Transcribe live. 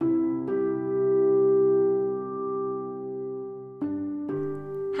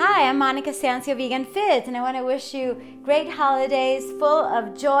Hi, I'm Monica Sancio, Vegan Fit, and I want to wish you great holidays full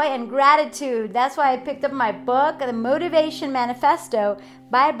of joy and gratitude. That's why I picked up my book, The Motivation Manifesto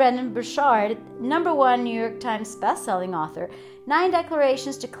by Brendon Burchard, #1 New York Times bestselling author. 9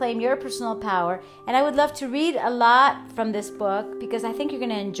 declarations to claim your personal power. And I would love to read a lot from this book because I think you're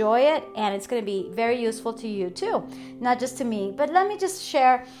going to enjoy it and it's going to be very useful to you too, not just to me. But let me just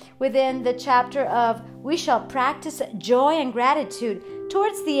share within the chapter of we shall practice joy and gratitude.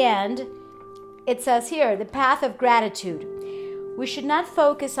 Towards the end, it says here, the path of gratitude. We should not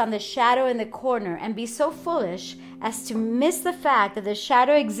focus on the shadow in the corner and be so foolish as to miss the fact that the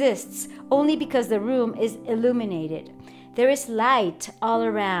shadow exists only because the room is illuminated. There is light all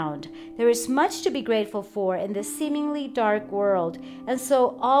around. There is much to be grateful for in this seemingly dark world. And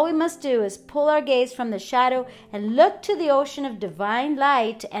so all we must do is pull our gaze from the shadow and look to the ocean of divine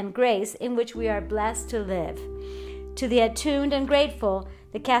light and grace in which we are blessed to live. To the attuned and grateful,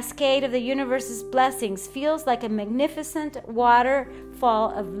 the cascade of the universe's blessings feels like a magnificent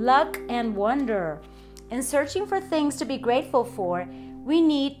waterfall of luck and wonder. In searching for things to be grateful for, we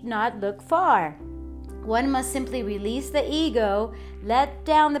need not look far. One must simply release the ego, let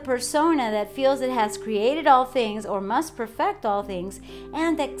down the persona that feels it has created all things or must perfect all things,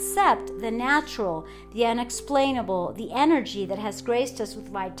 and accept the natural, the unexplainable, the energy that has graced us with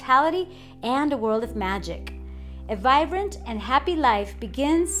vitality and a world of magic. A vibrant and happy life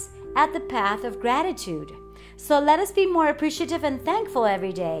begins at the path of gratitude. So let us be more appreciative and thankful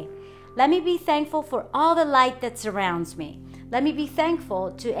every day. Let me be thankful for all the light that surrounds me. Let me be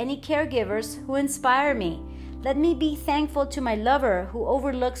thankful to any caregivers who inspire me. Let me be thankful to my lover who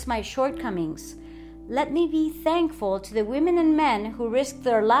overlooks my shortcomings. Let me be thankful to the women and men who risk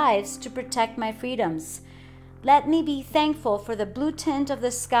their lives to protect my freedoms. Let me be thankful for the blue tint of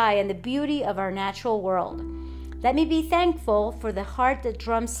the sky and the beauty of our natural world. Let me be thankful for the heart that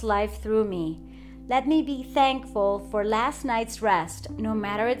drums life through me. Let me be thankful for last night's rest, no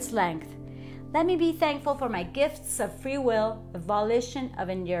matter its length. Let me be thankful for my gifts of free will, of volition, of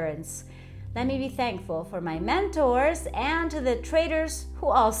endurance. Let me be thankful for my mentors and to the traders who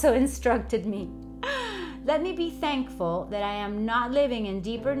also instructed me. Let me be thankful that I am not living in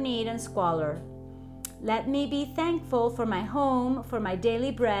deeper need and squalor. Let me be thankful for my home, for my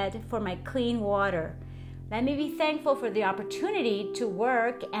daily bread, for my clean water. Let me be thankful for the opportunity to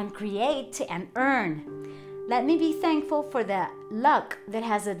work and create and earn. Let me be thankful for the luck that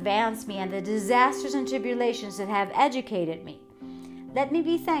has advanced me and the disasters and tribulations that have educated me. Let me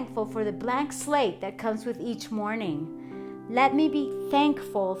be thankful for the blank slate that comes with each morning. Let me be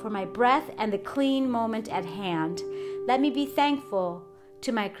thankful for my breath and the clean moment at hand. Let me be thankful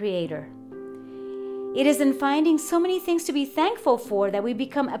to my Creator. It is in finding so many things to be thankful for that we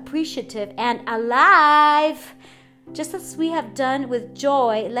become appreciative and alive. Just as we have done with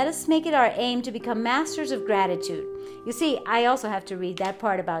joy, let us make it our aim to become masters of gratitude. You see, I also have to read that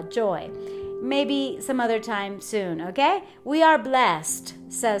part about joy. Maybe some other time soon, okay? We are blessed,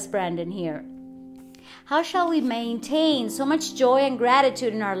 says Brendon here. How shall we maintain so much joy and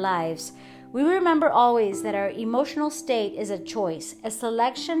gratitude in our lives? We remember always that our emotional state is a choice, a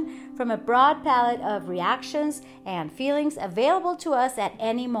selection from a broad palette of reactions and feelings available to us at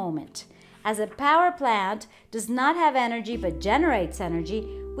any moment. As a power plant does not have energy but generates energy,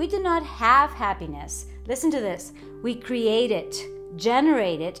 we do not have happiness. Listen to this. We create it,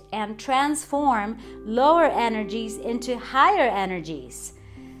 generate it, and transform lower energies into higher energies.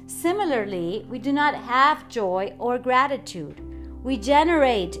 Similarly, we do not have joy or gratitude. We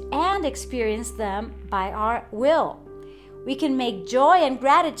generate and experience them by our will. We can make joy and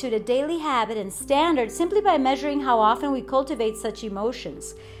gratitude a daily habit and standard simply by measuring how often we cultivate such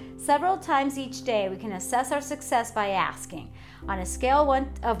emotions. Several times each day, we can assess our success by asking, on a scale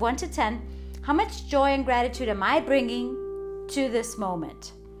of 1 to 10, how much joy and gratitude am I bringing to this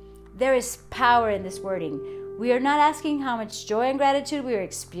moment? There is power in this wording. We are not asking how much joy and gratitude we are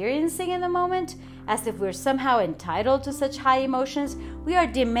experiencing in the moment, as if we're somehow entitled to such high emotions. We are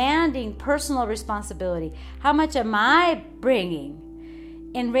demanding personal responsibility. How much am I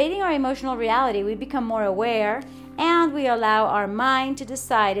bringing? In rating our emotional reality, we become more aware and we allow our mind to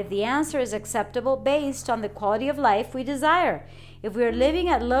decide if the answer is acceptable based on the quality of life we desire. If we are living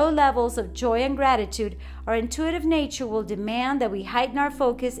at low levels of joy and gratitude, our intuitive nature will demand that we heighten our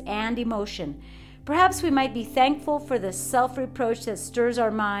focus and emotion. Perhaps we might be thankful for the self-reproach that stirs our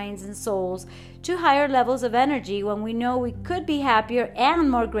minds and souls to higher levels of energy when we know we could be happier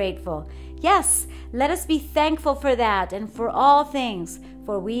and more grateful. Yes, let us be thankful for that and for all things,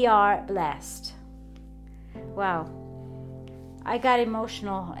 for we are blessed. Wow. I got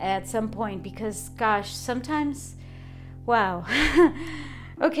emotional at some point because, gosh, sometimes, wow.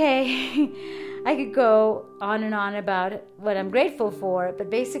 Okay, I could go on and on about what I'm grateful for, but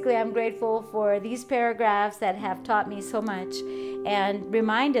basically I'm grateful for these paragraphs that have taught me so much and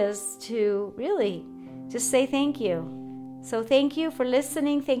remind us to really just say thank you. So thank you for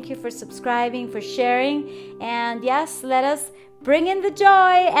listening. Thank you for subscribing, for sharing. And yes, let us bring in the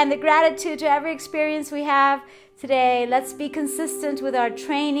joy and the gratitude to every experience we have today. Let's be consistent with our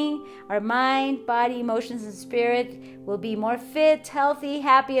training. Our mind, body, emotions, and spirit will be more fit, healthy,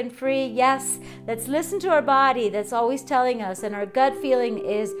 happy, and free. Yes, let's listen to our body that's always telling us, and our gut feeling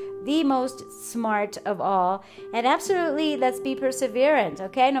is the most smart of all. And absolutely, let's be perseverant,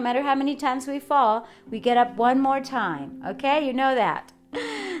 okay? No matter how many times we fall, we get up one more time, okay? You know that.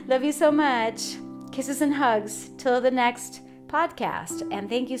 Love you so much. Kisses and hugs till the next podcast. And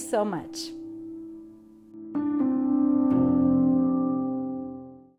thank you so much.